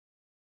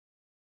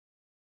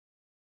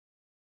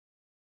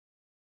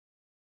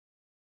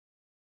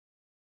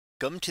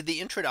Welcome to the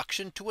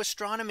introduction to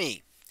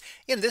astronomy.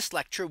 In this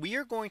lecture, we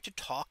are going to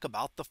talk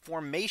about the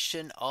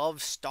formation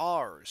of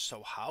stars.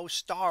 So how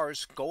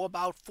stars go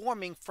about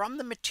forming from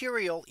the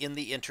material in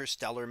the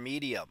interstellar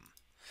medium.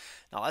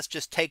 Now let's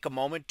just take a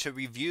moment to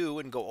review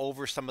and go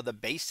over some of the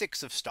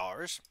basics of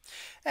stars.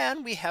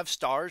 And we have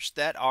stars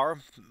that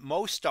are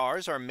most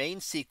stars are main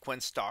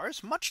sequence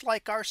stars, much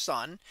like our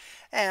sun,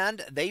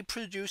 and they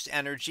produce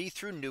energy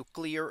through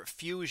nuclear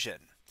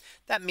fusion.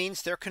 That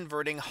means they're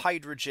converting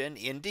hydrogen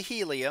into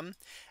helium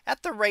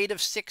at the rate of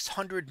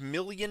 600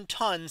 million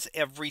tons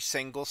every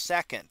single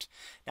second.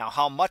 Now,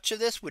 how much of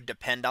this would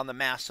depend on the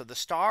mass of the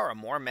star? A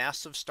more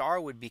massive star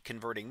would be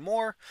converting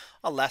more.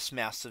 A less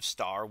massive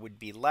star would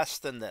be less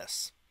than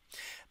this.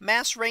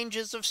 Mass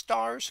ranges of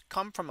stars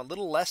come from a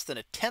little less than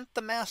a tenth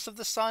the mass of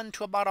the sun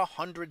to about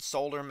 100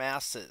 solar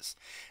masses.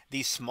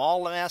 These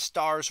small mass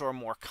stars are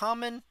more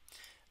common.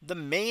 The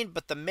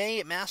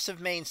massive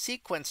main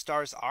sequence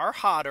stars are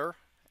hotter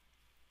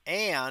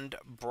and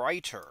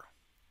brighter.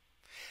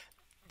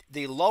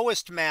 The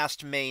lowest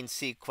massed main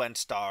sequence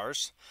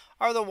stars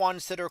are the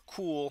ones that are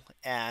cool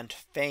and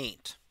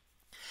faint.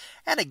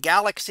 And a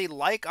galaxy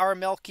like our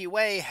Milky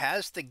Way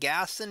has the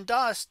gas and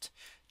dust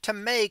to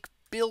make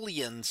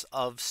billions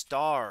of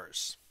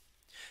stars.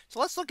 So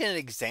let's look at an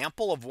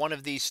example of one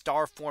of these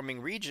star forming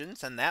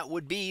regions, and that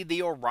would be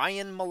the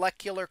Orion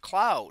molecular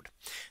cloud.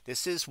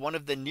 This is one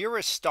of the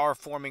nearest star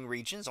forming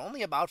regions,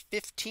 only about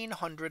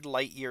 1,500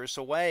 light years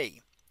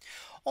away.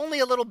 Only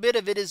a little bit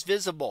of it is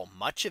visible.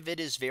 Much of it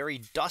is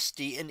very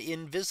dusty and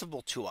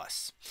invisible to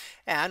us.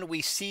 And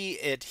we see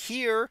it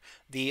here.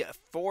 The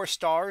four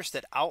stars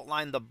that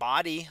outline the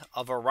body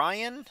of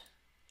Orion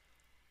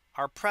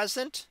are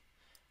present,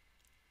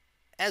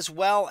 as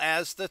well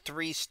as the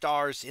three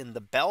stars in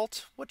the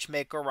belt, which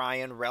make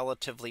Orion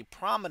relatively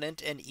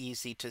prominent and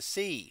easy to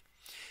see.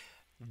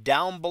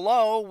 Down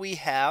below we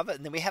have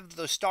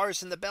those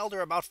stars in the belt are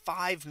about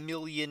 5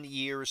 million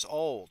years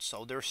old.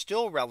 So they're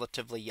still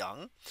relatively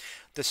young.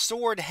 The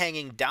sword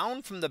hanging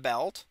down from the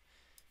belt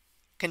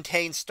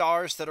contains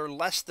stars that are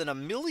less than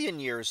 1 million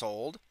years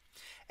old.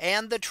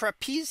 And the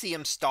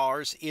trapezium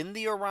stars in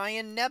the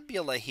Orion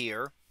Nebula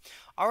here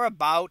are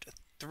about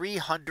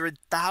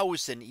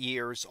 300,000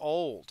 years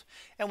old.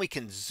 And we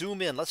can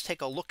zoom in. Let's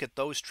take a look at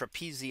those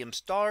trapezium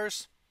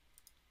stars.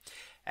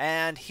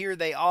 And here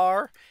they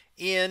are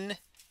in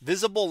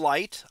visible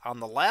light on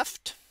the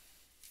left.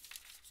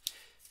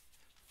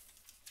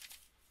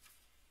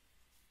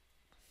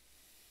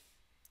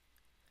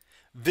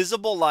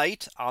 Visible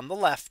light on the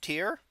left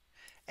here,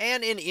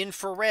 and in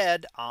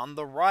infrared on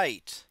the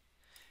right.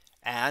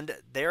 And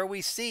there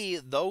we see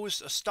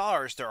those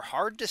stars. They're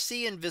hard to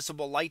see in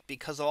visible light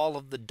because of all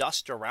of the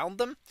dust around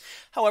them.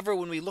 However,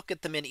 when we look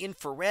at them in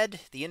infrared,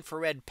 the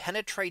infrared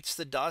penetrates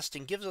the dust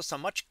and gives us a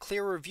much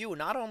clearer view,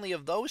 not only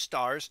of those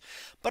stars,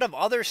 but of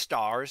other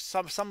stars,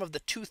 some of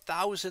the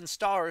 2,000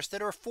 stars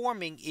that are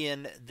forming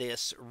in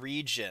this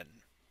region.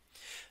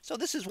 So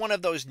this is one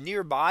of those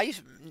nearby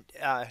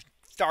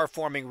star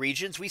forming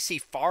regions. We see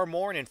far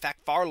more, and in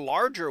fact far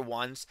larger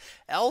ones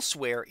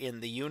elsewhere in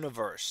the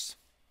universe.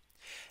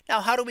 Now,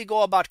 how do we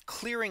go about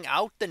clearing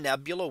out the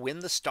nebula when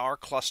the star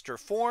cluster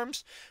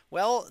forms?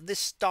 Well, the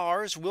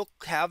stars will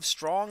have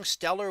strong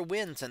stellar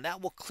winds, and that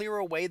will clear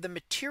away the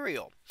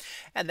material.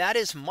 And that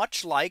is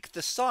much like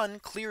the sun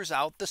clears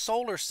out the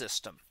solar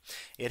system.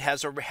 It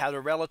had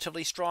a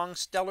relatively strong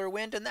stellar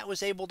wind, and that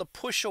was able to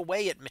push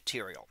away at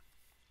material.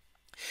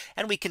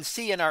 And we can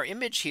see in our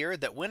image here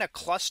that when a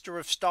cluster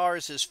of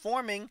stars is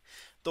forming,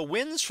 the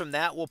winds from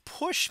that will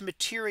push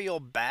material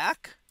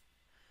back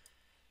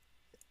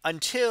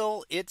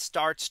until it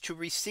starts to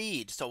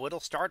recede. So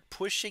it'll start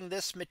pushing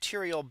this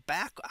material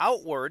back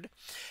outward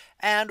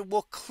and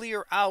will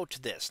clear out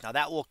this. Now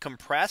that will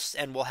compress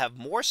and we'll have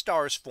more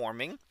stars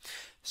forming.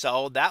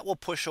 So that will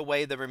push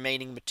away the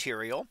remaining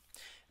material.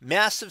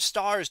 Massive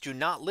stars do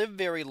not live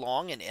very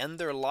long and end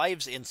their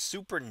lives in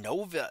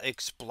supernova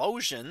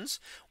explosions,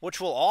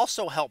 which will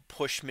also help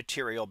push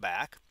material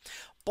back.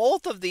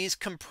 Both of these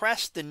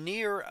compress the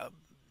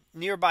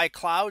nearby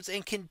clouds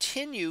and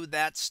continue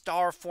that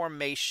star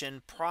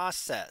formation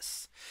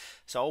process.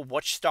 So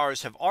which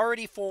stars have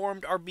already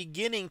formed are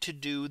beginning to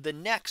do the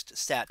next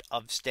set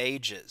of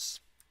stages.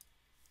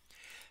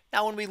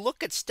 Now, when we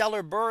look at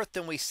stellar birth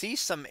and we see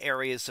some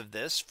areas of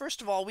this,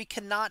 first of all, we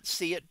cannot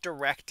see it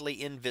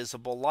directly in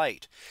visible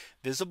light.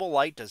 Visible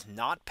light does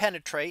not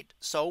penetrate,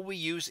 so we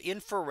use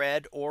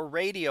infrared or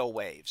radio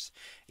waves.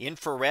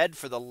 Infrared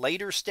for the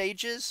later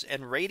stages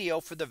and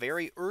radio for the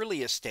very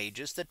earliest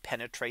stages that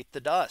penetrate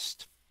the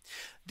dust.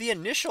 The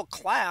initial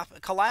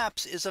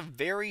collapse is a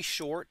very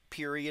short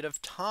period of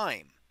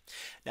time.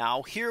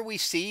 Now here we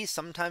see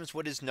sometimes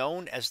what is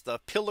known as the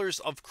pillars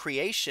of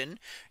creation,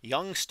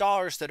 young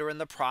stars that are in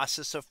the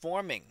process of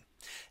forming.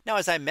 Now,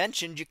 as I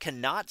mentioned, you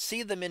cannot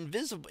see them in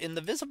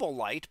the visible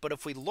light. But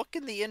if we look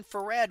in the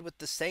infrared with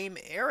the same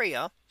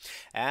area,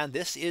 and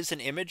this is an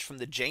image from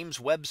the James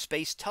Webb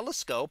Space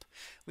Telescope,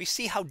 we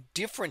see how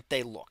different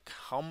they look,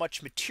 how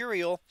much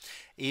material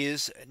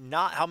is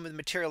not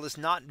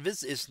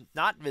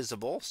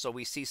visible. So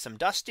we see some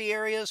dusty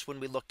areas when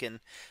we look in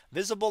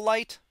visible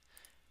light.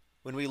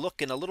 When we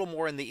look in a little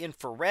more in the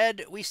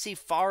infrared, we see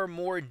far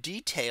more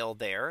detail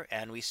there,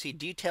 and we see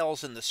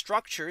details in the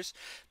structures.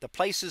 The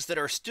places that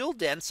are still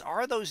dense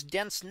are those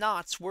dense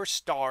knots where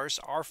stars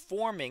are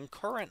forming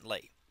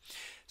currently.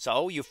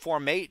 So you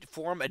form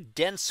a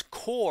dense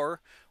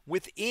core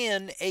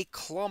within a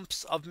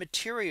clumps of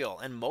material,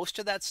 and most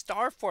of that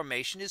star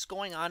formation is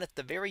going on at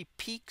the very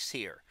peaks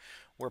here,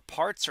 where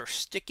parts are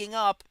sticking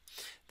up.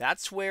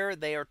 That's where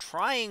they are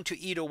trying to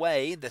eat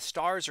away. The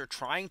stars are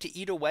trying to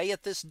eat away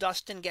at this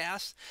dust and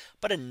gas,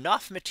 but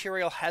enough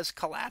material has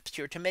collapsed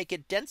here to make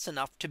it dense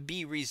enough to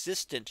be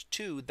resistant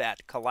to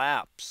that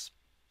collapse.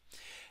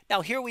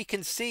 Now here we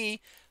can see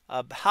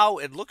how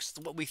it looks,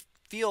 what we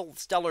feel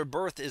stellar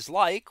birth is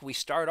like. We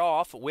start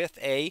off with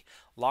a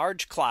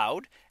large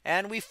cloud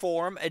and we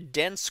form a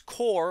dense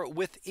core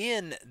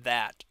within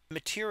that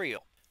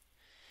material.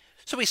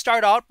 So we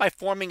start out by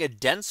forming a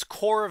dense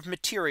core of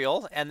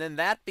material, and then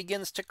that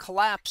begins to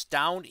collapse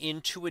down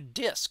into a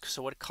disk.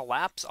 So it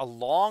collapses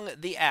along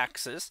the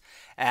axis,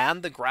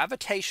 and the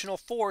gravitational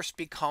force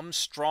becomes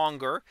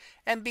stronger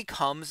and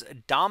becomes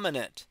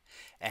dominant.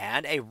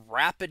 And a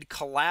rapid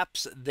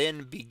collapse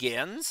then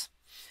begins.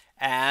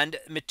 And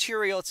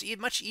material, it's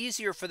much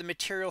easier for the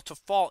material to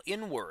fall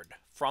inward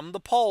from the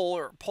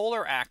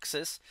polar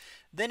axis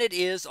than it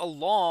is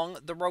along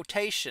the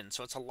rotation.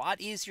 So it's a lot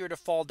easier to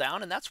fall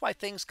down, and that's why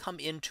things come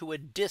into a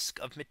disk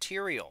of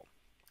material.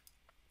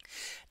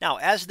 Now,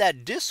 as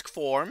that disk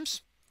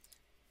forms,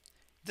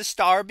 the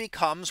star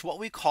becomes what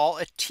we call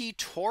a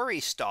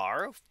T-Tauri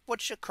star,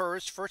 which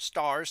occurs for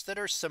stars that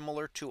are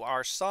similar to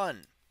our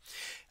sun.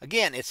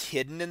 Again, it's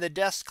hidden in the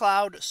dust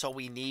cloud, so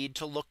we need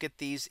to look at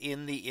these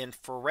in the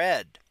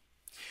infrared.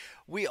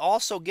 We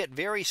also get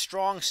very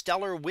strong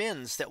stellar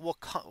winds that will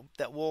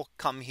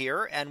come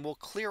here and will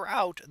clear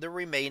out the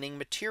remaining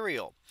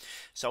material.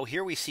 So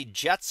here we see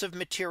jets of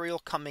material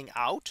coming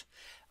out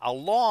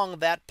along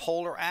that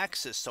polar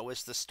axis. So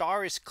as the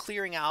star is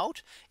clearing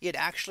out, it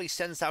actually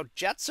sends out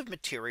jets of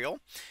material.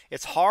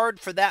 It's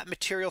hard for that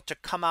material to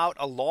come out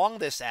along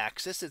this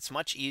axis. It's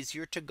much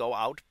easier to go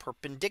out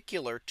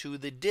perpendicular to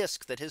the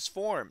disk that has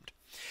formed.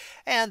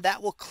 And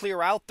that will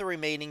clear out the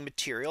remaining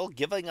material,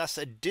 giving us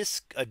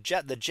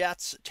the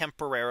jets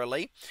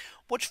temporarily,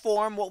 which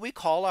form what we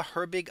call a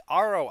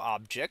Herbig-Auro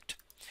object.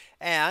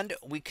 And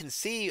we can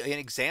see an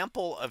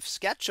example of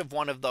sketch of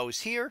one of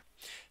those here.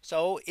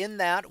 So in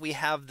that we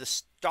have the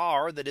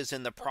star that is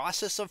in the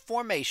process of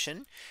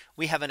formation.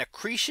 We have an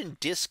accretion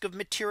disk of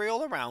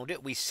material around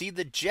it. We see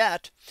the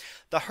jet.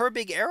 The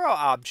Herbig-Auro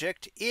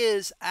object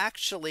is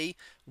actually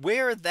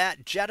where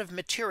that jet of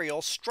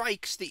material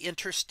strikes the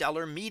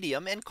interstellar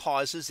medium and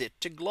causes it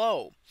to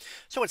glow.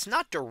 So it's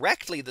not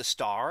directly the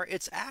star.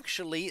 It's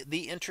actually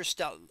the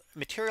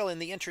material in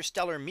the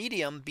interstellar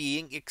medium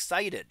being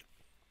excited.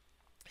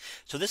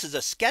 So this is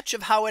a sketch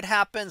of how it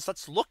happens.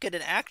 Let's look at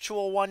an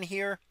actual one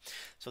here.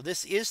 So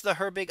this is the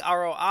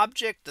Herbig-Auro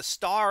object. The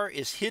star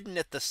is hidden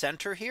at the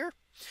center here.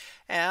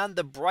 And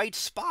the bright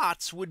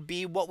spots would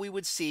be what we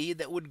would see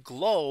that would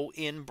glow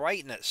in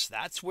brightness.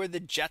 That's where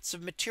the jets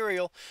of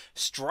material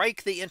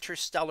strike the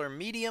interstellar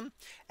medium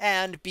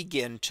and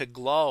begin to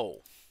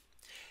glow.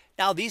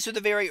 Now these are the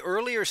very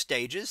earlier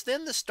stages.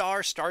 Then the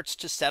star starts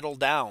to settle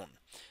down.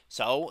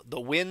 So the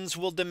winds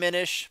will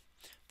diminish.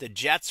 The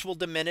jets will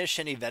diminish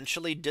and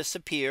eventually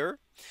disappear.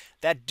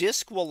 That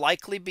disk will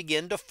likely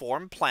begin to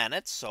form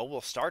planets. So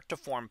we'll start to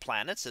form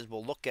planets, as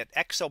we'll look at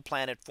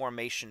exoplanet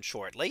formation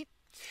shortly.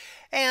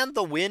 And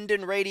the wind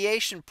and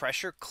radiation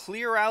pressure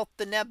clear out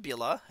the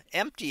nebula,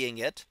 emptying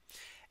it.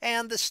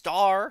 And the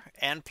star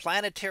and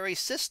planetary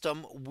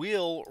system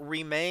will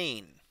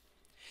remain.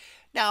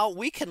 Now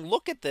we can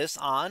look at this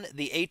on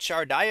the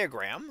HR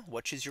diagram,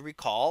 which, as you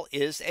recall,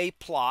 is a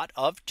plot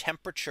of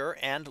temperature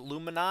and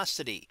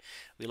luminosity.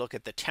 We look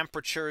at the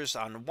temperatures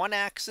on one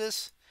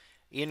axis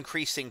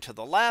increasing to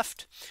the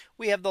left.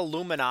 We have the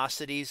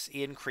luminosities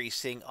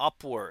increasing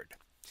upward.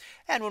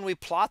 And when we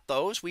plot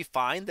those, we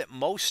find that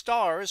most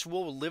stars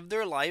will live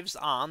their lives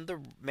on the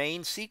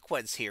main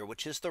sequence here,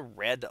 which is the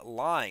red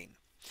line.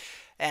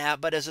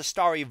 But as a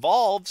star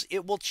evolves,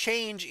 it will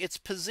change its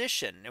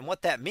position. And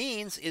what that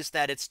means is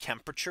that its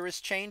temperature is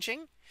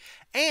changing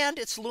and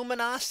its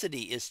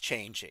luminosity is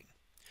changing.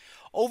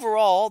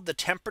 Overall, the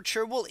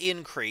temperature will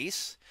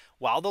increase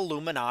while the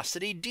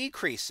luminosity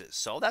decreases.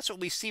 So that's what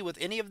we see with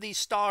any of these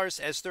stars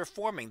as they're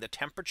forming. The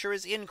temperature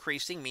is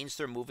increasing, means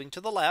they're moving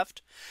to the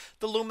left.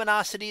 The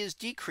luminosity is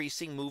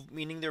decreasing,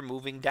 meaning they're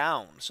moving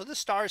down. So the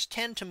stars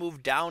tend to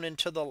move down and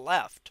to the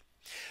left.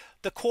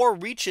 The core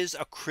reaches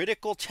a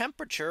critical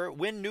temperature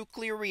when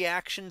nuclear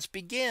reactions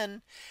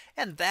begin.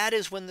 And that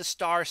is when the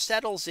star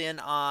settles in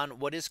on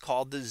what is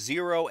called the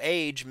zero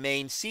age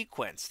main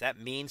sequence. That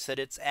means that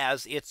it's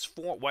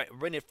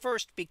when it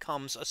first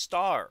becomes a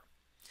star.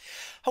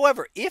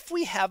 However, if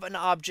we have an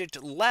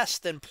object less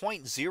than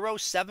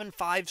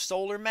 0.075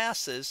 solar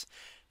masses,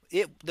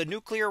 the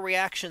nuclear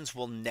reactions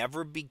will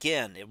never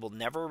begin. It will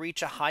never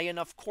reach a high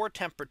enough core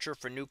temperature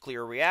for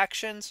nuclear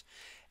reactions.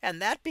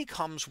 And that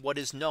becomes what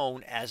is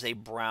known as a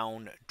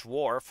brown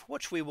dwarf,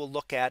 which we will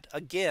look at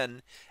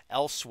again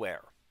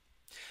elsewhere.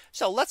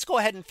 So let's go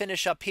ahead and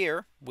finish up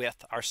here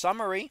with our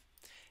summary.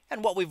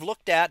 And what we've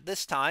looked at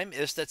this time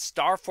is that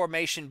star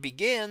formation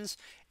begins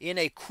in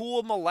a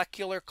cool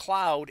molecular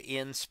cloud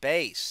in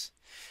space.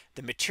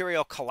 The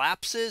material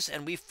collapses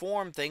and we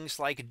form things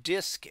like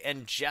disk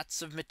and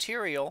jets of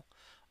material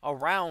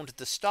around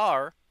the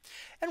star.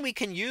 And we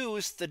can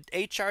use the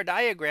HR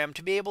diagram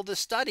to be able to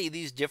study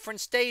these different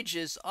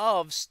stages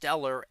of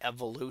stellar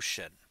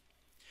evolution.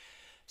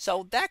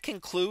 So that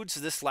concludes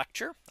this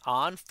lecture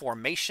on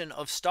formation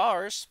of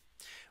stars.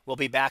 We'll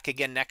be back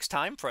again next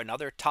time for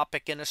another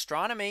topic in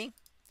astronomy.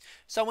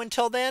 So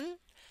until then,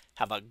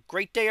 have a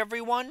great day,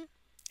 everyone,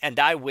 and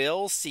I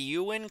will see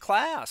you in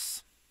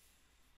class.